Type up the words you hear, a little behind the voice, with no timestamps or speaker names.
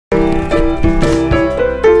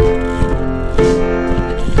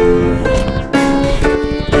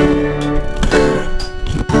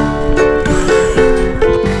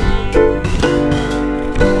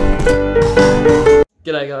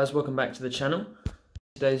guys, welcome back to the channel.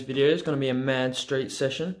 Today's video is going to be a mad street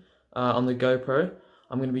session on the GoPro.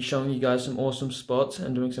 I'm going to be showing you guys some awesome spots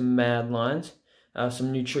and doing some mad lines.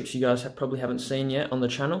 Some new tricks you guys probably haven't seen yet on the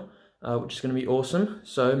channel, which is going to be awesome.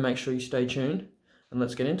 So make sure you stay tuned and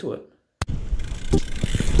let's get into it.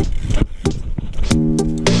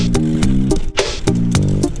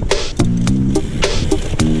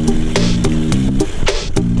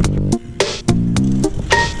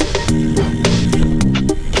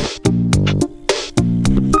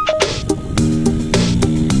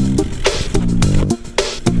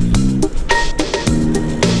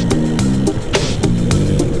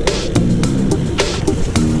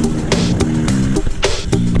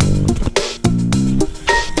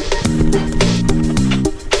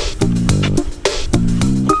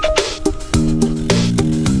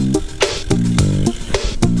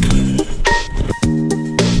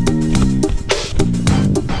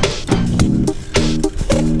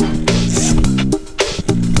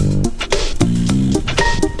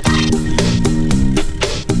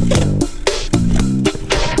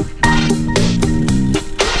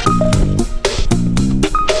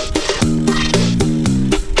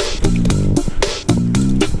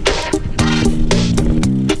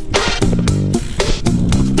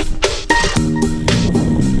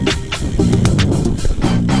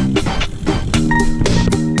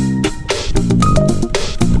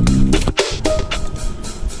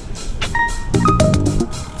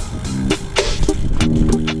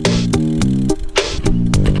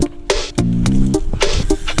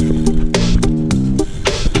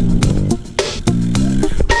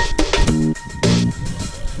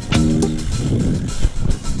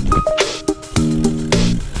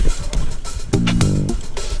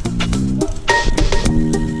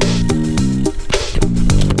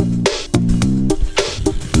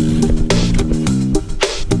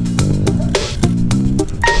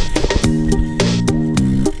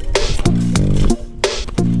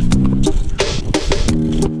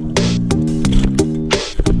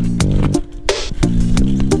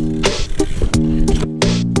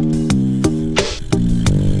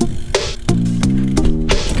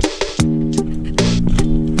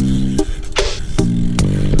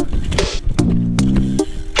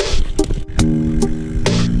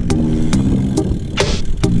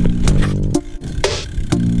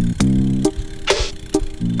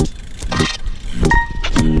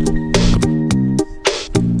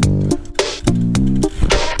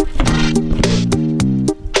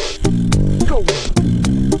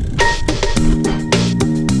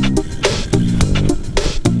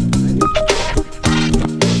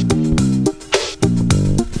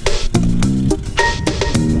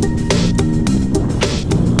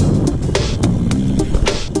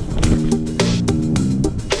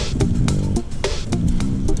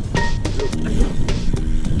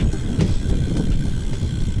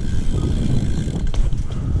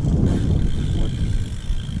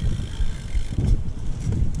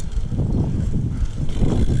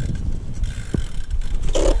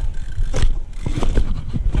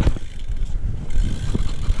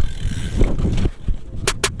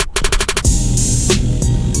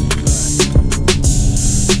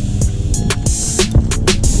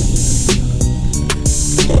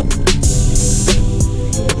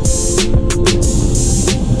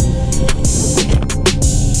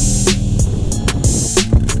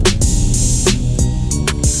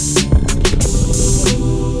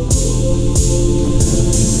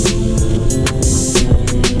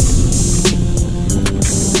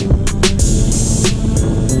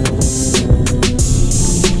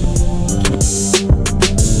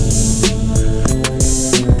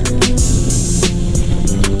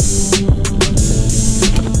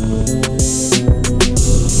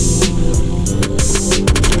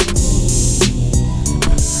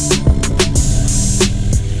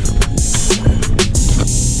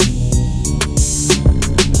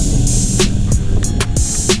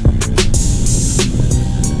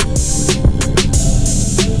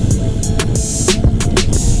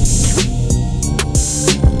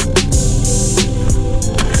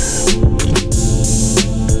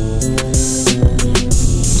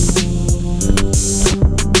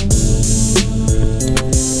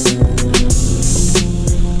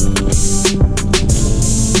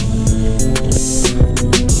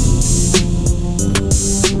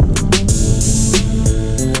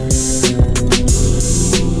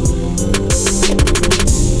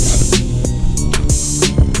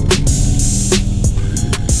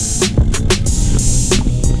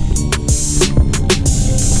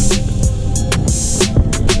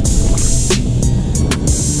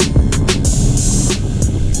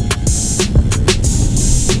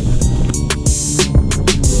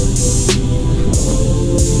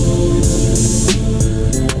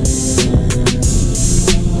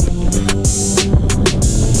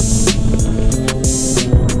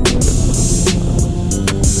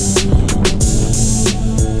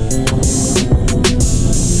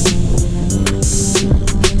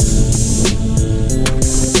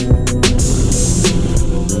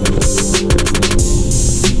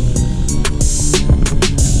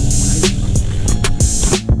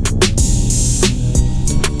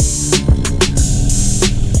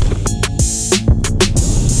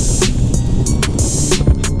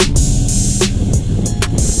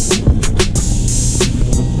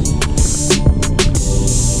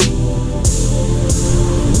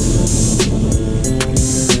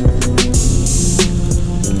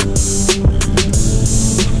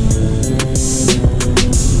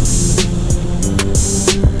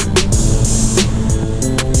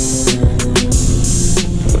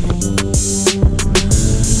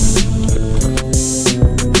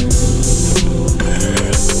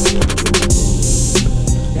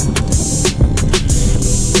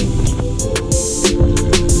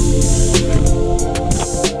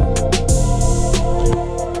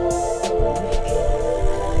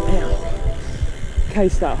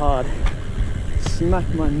 case that hard.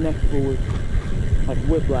 Smacked my neck full with like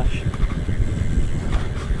whiplash.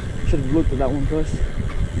 Should have looked at that one first.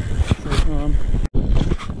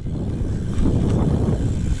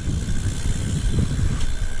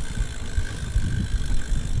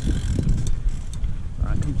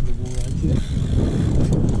 Alright, come to the wall right here.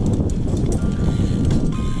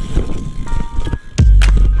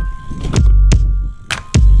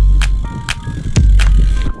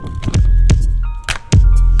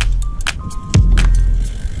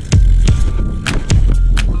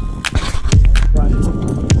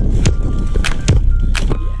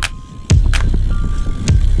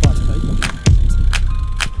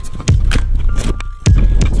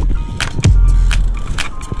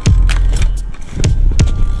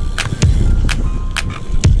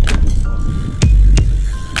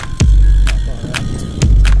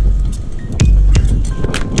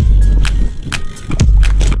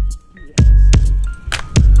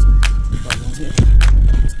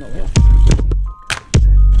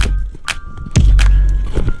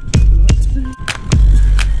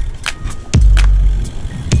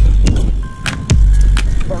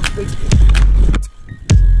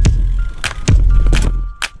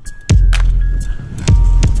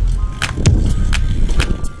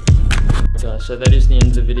 So that is the end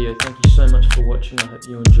of the video. Thank you so much for watching. I hope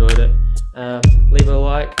you enjoyed it. Leave a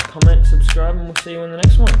like, comment, subscribe, and we'll see you in the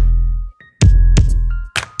next one.